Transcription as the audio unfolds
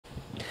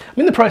I'm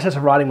in the process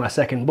of writing my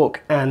second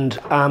book, and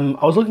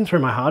I was looking through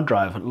my hard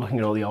drive, looking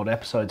at all the old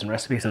episodes and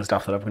recipes and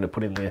stuff that I'm going to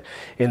put in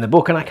the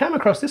book, and I came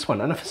across this one,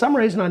 and for some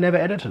reason I never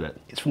edited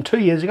it. It's from 2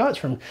 years ago. It's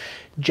from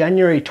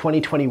January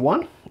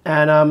 2021,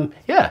 and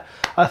yeah,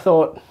 I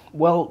thought,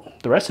 well,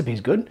 the recipe's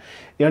good.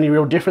 The only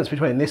real difference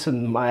between this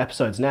and my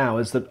episodes now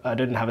is that I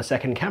didn't have a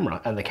second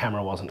camera, and the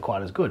camera wasn't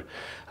quite as good.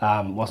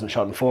 Wasn't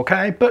shot in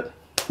 4K, but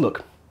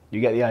look,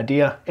 you get the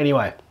idea.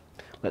 Anyway,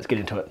 let's get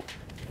into it.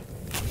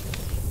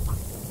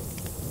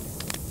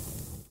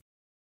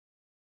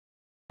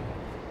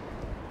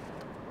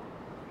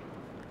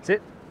 That's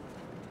it.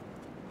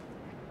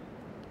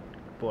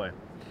 Boy.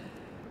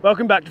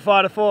 Welcome back to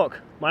Fire to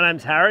Fork. My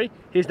name's Harry,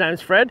 his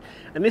name's Fred,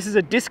 and this is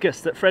a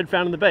discus that Fred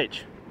found on the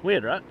beach.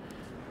 Weird, right?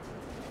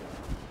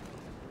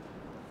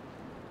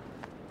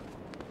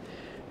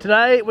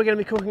 Today we're going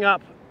to be cooking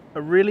up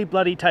a really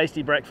bloody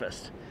tasty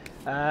breakfast.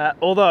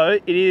 Although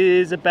it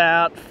is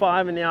about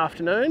 5 in the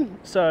afternoon,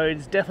 so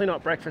it's definitely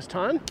not breakfast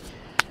time.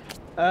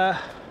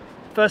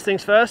 First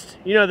things first,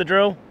 you know the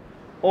drill.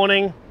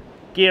 Awning,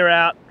 gear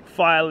out,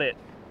 fire lit.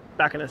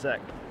 Back in a sec.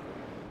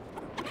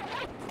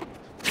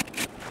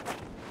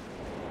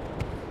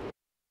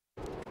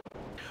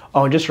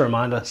 Oh, and just a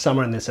reminder,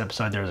 somewhere in this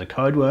episode there is a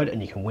code word and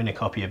you can win a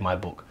copy of my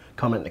book.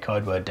 Comment the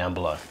code word down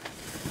below.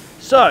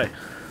 So,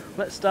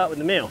 let's start with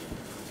the meal.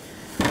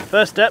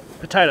 First step,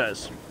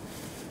 potatoes.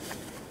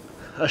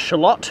 A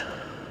shallot,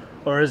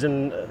 or as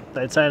in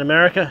they'd say in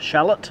America,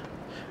 shallot.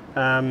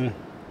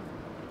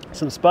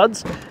 Some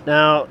spuds.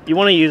 Now you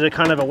want to use a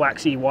kind of a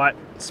waxy white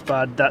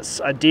spud.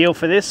 That's ideal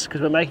for this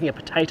because we're making a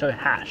potato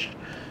hash.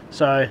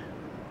 So,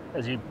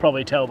 as you'd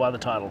probably tell by the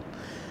title.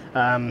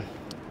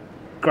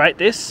 Grate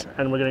this,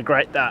 and we're going to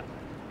grate that.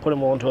 Put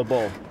them all into a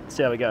ball.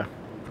 See how we go.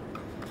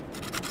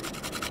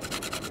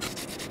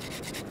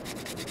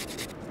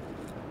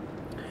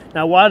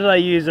 Now, why did I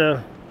use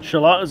a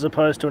shallot as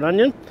opposed to an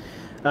onion?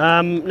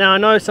 Now, I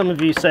know some of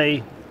you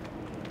see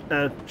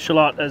a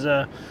shallot as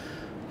a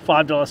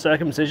 $5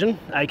 circumcision,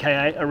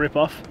 aka a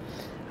rip-off.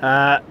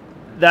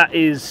 That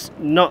is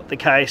not the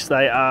case.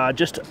 They are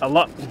just a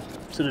lot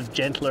sort of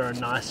gentler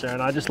and nicer,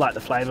 and I just like the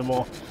flavour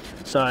more.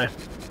 So,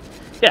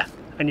 yeah,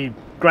 and you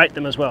grate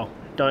them as well.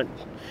 Don't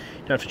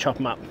have to chop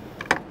them up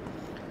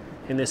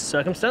in this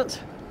circumstance.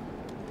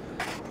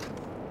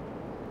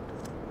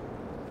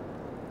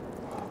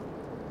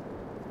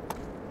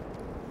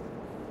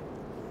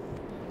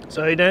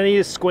 So you don't need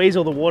to squeeze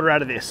all the water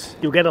out of this.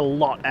 You'll get a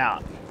lot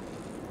out.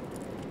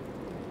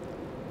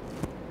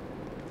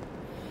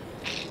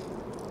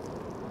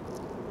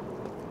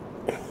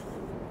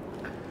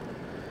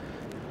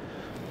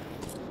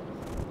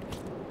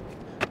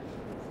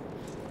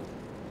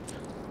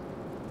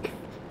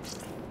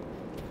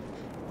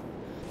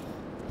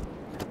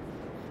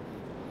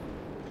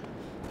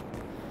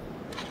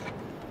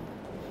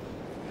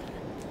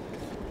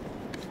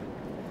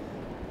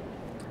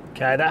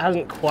 Okay, that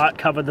hasn't quite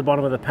covered the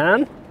bottom of the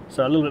pan,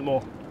 so a little bit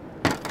more.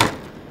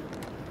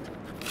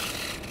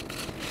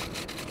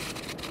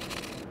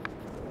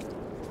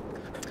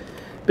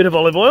 Bit of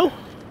olive oil.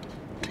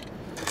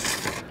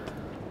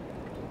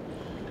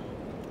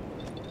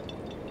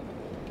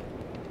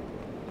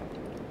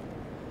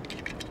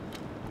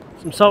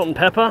 Some salt and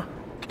pepper,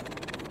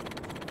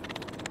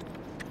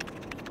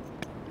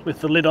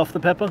 with the lid off the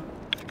pepper.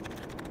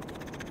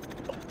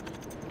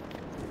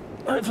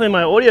 Hopefully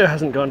my audio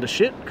hasn't gone to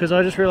shit, because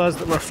I just realised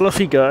that my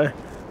fluffy guy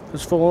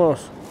has fallen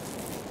off.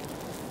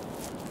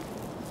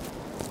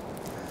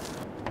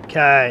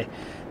 Okay,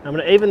 I'm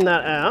going to even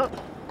that out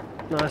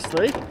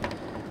nicely,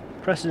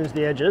 press it into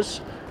the edges,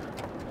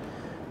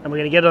 and we're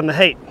going to get it on the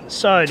heat.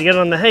 So, to get it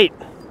on the heat,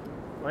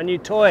 my new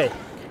toy.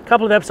 A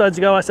couple of episodes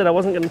ago I said I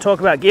wasn't going to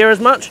talk about gear as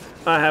much.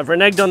 I have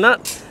reneged on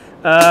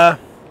that,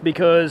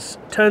 because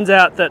it turns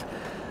out that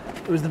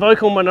it was the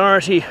vocal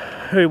minority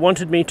who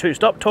wanted me to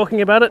stop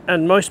talking about it,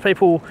 and most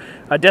people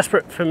are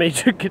desperate for me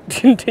to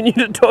continue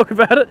to talk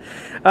about it.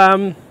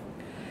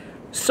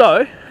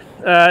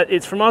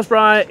 It's from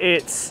Osprey.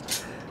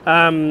 It's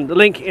the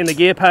link in the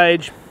gear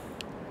page.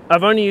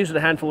 I've only used it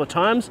a handful of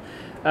times.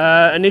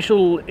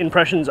 Initial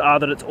impressions are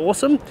that it's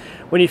awesome.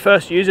 When you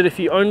first use it, if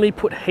you only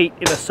put heat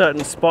in a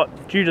certain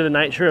spot, due to the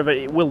nature of it,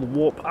 it will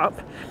warp up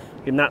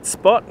in that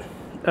spot.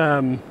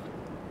 A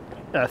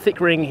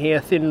thick ring here,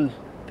 thin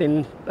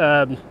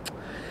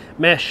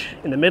mesh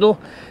in the middle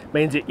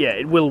means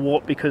it will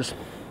warp because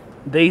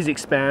these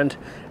expand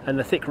and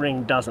the thick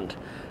ring doesn't.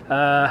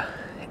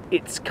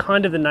 It's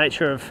kind of the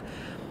nature of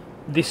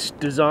this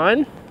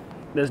design.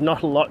 There's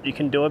not a lot you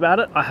can do about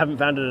it. I haven't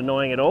found it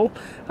annoying at all.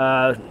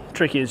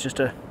 Tricky is just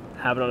to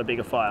have it on a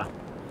bigger fire.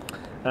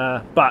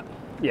 But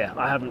yeah,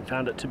 I haven't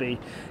found it to be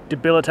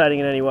debilitating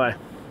in any way.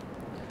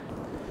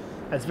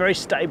 It's very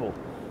stable.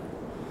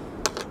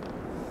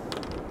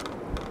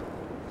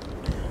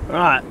 All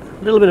right,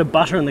 a little bit of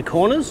butter in the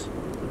corners,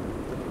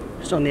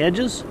 just on the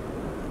edges.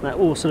 That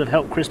will sort of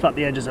help crisp up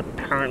the edges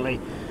apparently.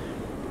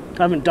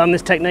 I haven't done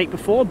this technique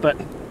before, but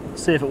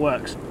let's see if it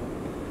works.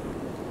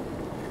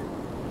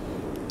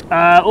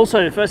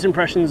 Also, first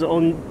impressions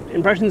on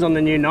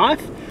the new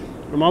knife.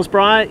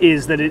 Remolsbrai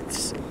is that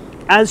it's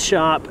as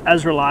sharp,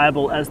 as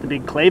reliable as the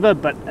big cleaver,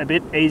 but a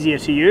bit easier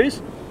to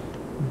use.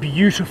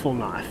 Beautiful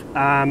knife.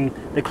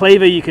 The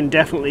cleaver you can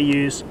definitely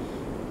use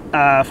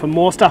for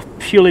more stuff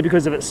purely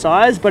because of its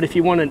size, but if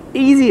you want an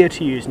easier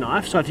to use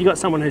knife, so if you've got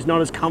someone who's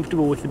not as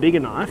comfortable with the bigger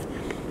knife,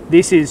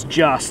 this is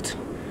just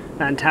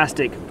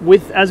fantastic.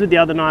 As with the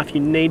other knife,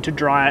 you need to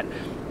dry it.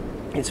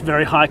 It's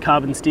very high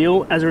carbon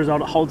steel. As a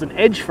result, it holds an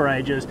edge for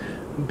ages,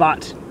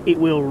 but it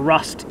will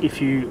rust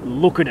if you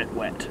look at it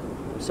wet.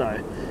 So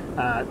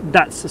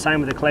that's the same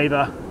with the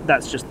cleaver.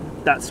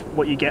 That's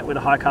what you get with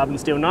a high carbon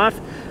steel knife,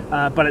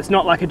 but it's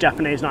not like a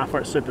Japanese knife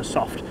where it's super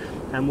soft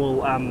and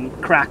will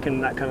crack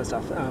and that kind of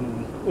stuff.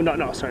 Well,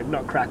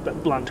 not crack,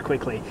 but blunt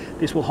quickly.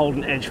 This will hold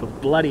an edge for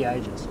bloody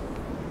ages.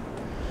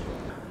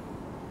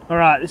 All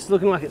right, this is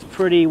looking like it's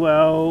pretty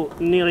well,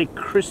 nearly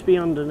crispy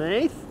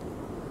underneath.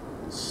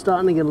 It's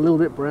starting to get a little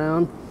bit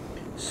brown.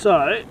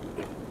 So,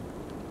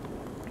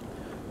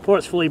 before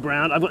it's fully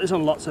browned, I've got this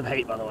on lots of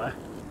heat, by the way.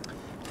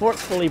 Before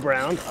it's fully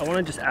browned, I want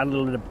to just add a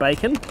little bit of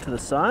bacon to the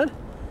side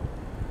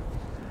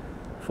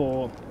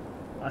for,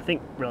 I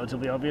think,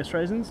 relatively obvious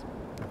reasons.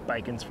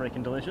 Bacon's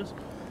freaking delicious.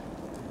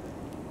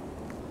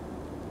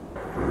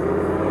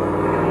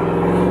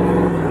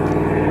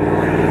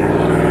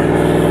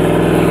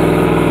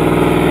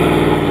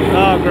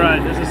 Oh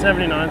great, there's a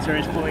 79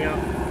 series pulling up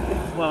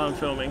while I'm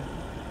filming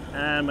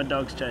and my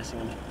dog's chasing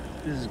him.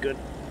 This is good.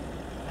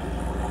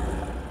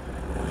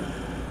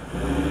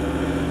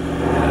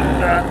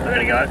 I'm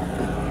gonna go.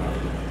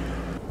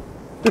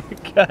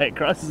 Okay,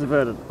 crisis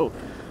averted. Oh.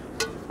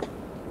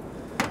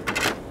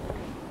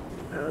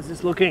 How's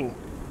this looking?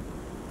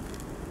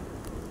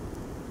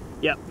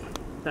 Yep,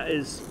 that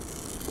is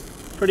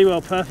pretty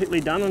well perfectly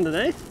done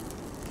underneath.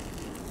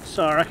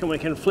 So I reckon we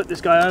can flip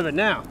this guy over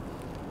now.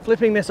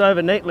 Flipping this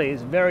over neatly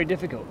is very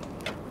difficult.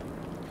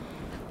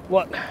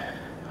 What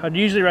I'd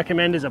usually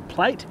recommend is a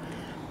plate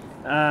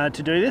to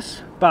do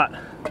this, but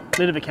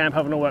lid of a camp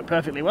oven will work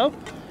perfectly well.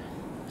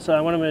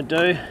 So what I'm going to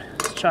do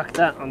is chuck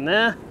that on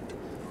there,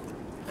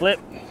 flip,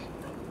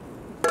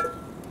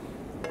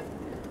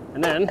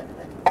 and then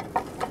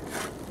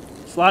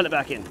slide it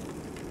back in.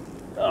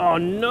 Oh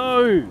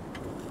no!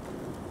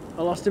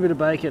 I lost a bit of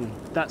bacon.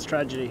 That's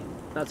tragedy.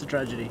 That's a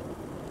tragedy.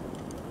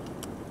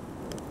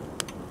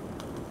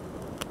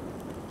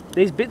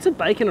 These bits of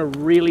bacon are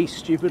really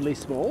stupidly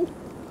small.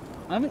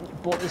 I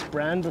haven't bought this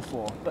brand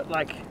before, but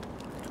like,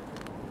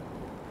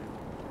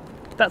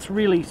 that's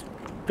really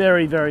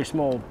very, very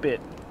small bit,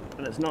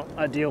 and it's not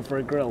ideal for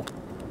a grill.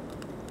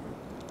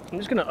 I'm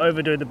just going to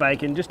overdo the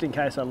bacon just in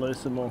case I lose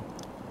some more.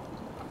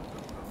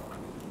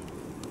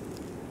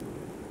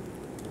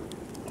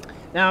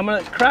 Now I'm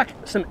going to crack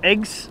some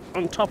eggs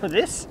on top of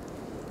this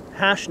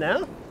hash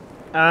now.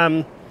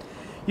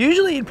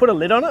 Usually you'd put a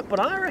lid on it, but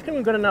I reckon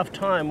we've got enough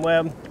time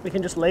where we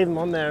can just leave them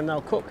on there and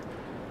they'll cook.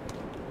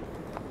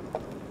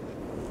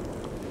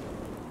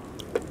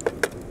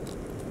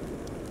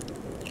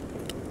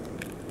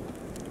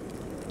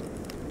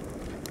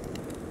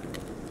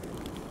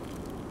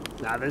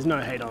 Nah, there's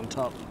no heat on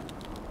top.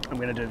 I'm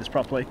going to do this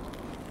properly.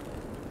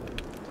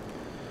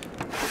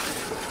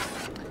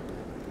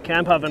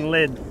 Camp oven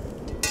lid.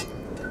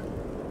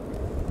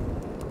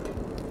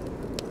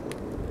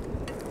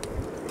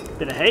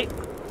 Bit of heat.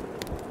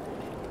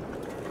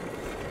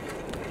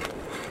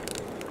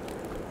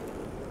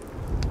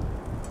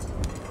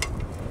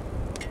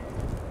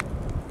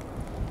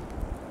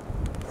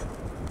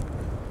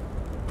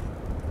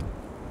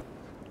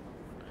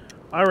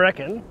 I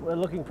reckon we're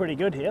looking pretty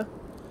good here.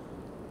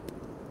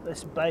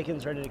 This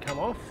bacon's ready to come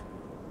off.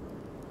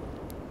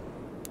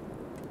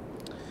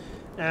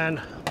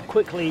 And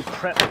quickly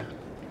prep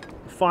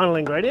the final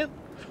ingredient.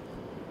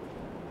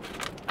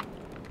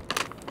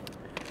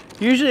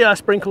 Usually I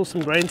sprinkle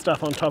some green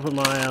stuff on top of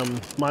my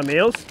my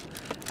meals,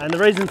 and the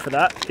reason for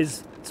that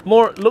is it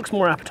looks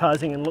more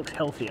appetizing and looks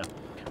healthier.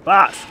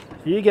 But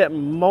if you get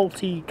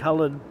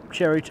multicolored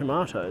cherry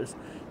tomatoes,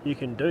 you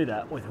can do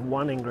that with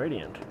one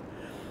ingredient.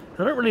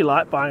 I don't really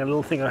like buying a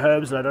little thing of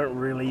herbs that I don't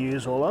really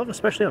use all of,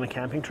 especially on a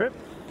camping trip.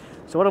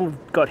 So what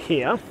I've got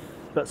here,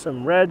 got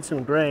some red,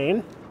 some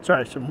green,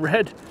 sorry, some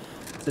red,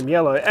 some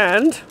yellow,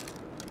 and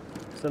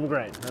some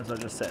green, as I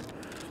just said.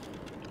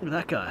 Look at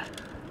that guy.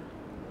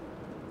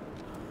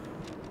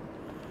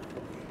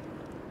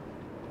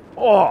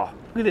 Oh,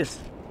 look at this.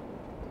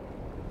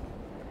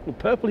 Little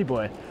purpley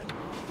boy.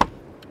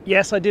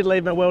 Yes, I did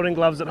leave my welding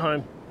gloves at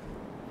home.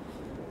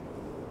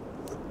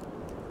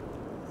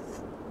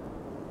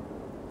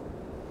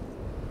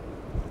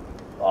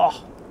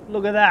 Oh,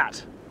 look at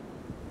that.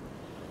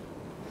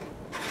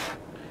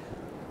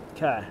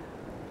 Okay,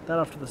 that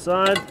off to the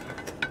side.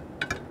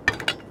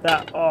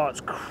 That, oh,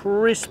 it's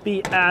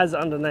crispy as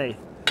underneath.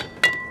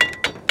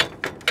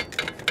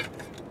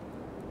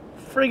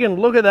 Friggin'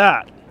 look at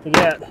that. You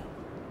get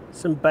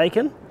some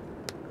bacon.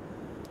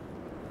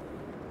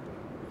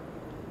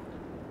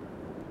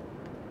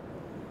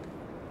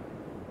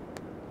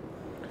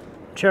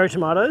 Cherry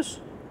tomatoes.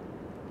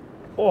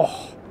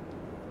 Oh.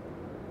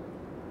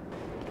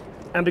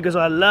 And because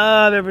I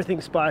love everything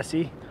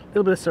spicy,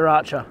 little bit of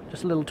Sriracha,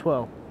 just a little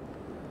twirl.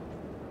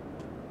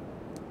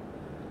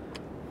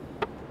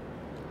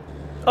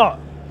 Oh,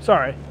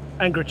 sorry,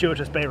 and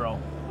gratuitous B-roll.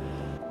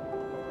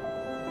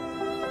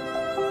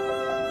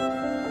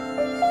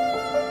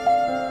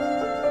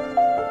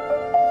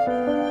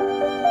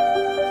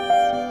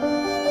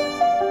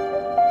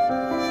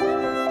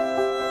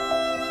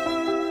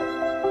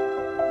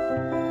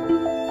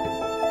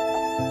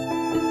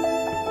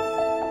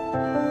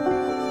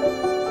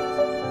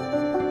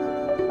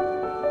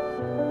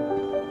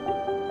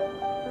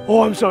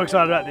 Oh, I'm so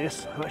excited about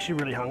this. I'm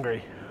actually really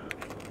hungry.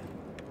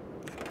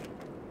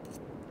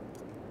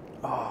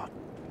 Oh,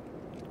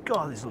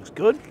 God, this looks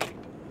good.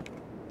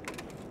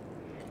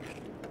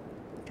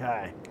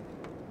 Okay.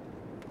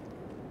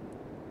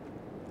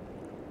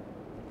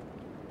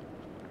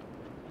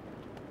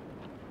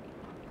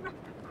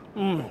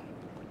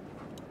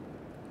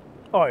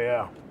 Oh,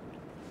 yeah.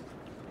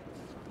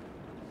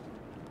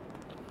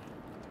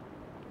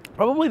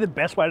 Probably the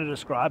best way to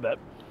describe it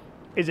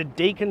is a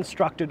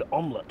deconstructed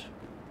omelette.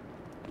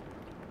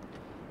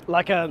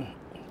 Like a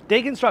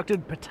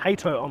deconstructed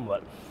potato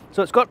omelette.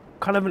 So it's got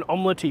kind of an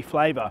omelette-y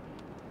flavour,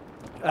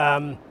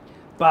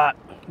 but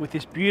with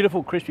this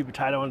beautiful crispy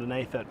potato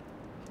underneath it.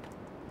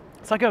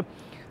 It's like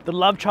the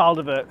love child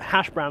of a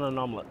hash brown and an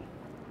omelette.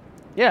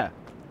 Yeah,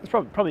 that's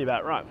probably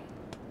about right.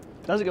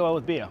 Does it go well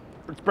with beer?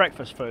 It's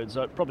breakfast food,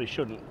 so it probably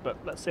shouldn't, but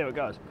let's see how it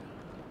goes.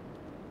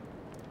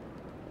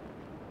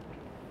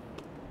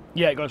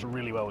 Yeah, it goes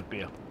really well with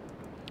beer.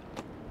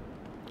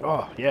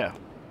 Oh, yeah.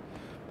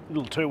 A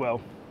little too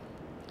well.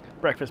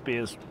 Breakfast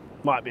beers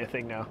might be a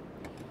thing now.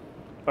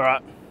 All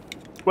right.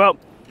 Well,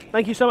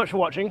 thank you so much for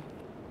watching.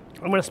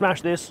 I'm going to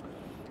smash this.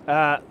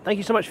 Thank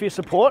you so much for your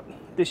support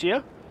this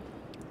year.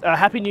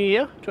 Happy New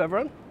Year to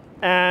everyone.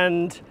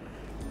 And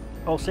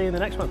I'll see you in the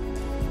next one.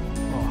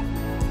 Oh.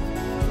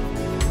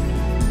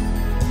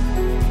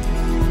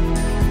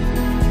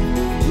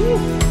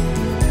 Woo.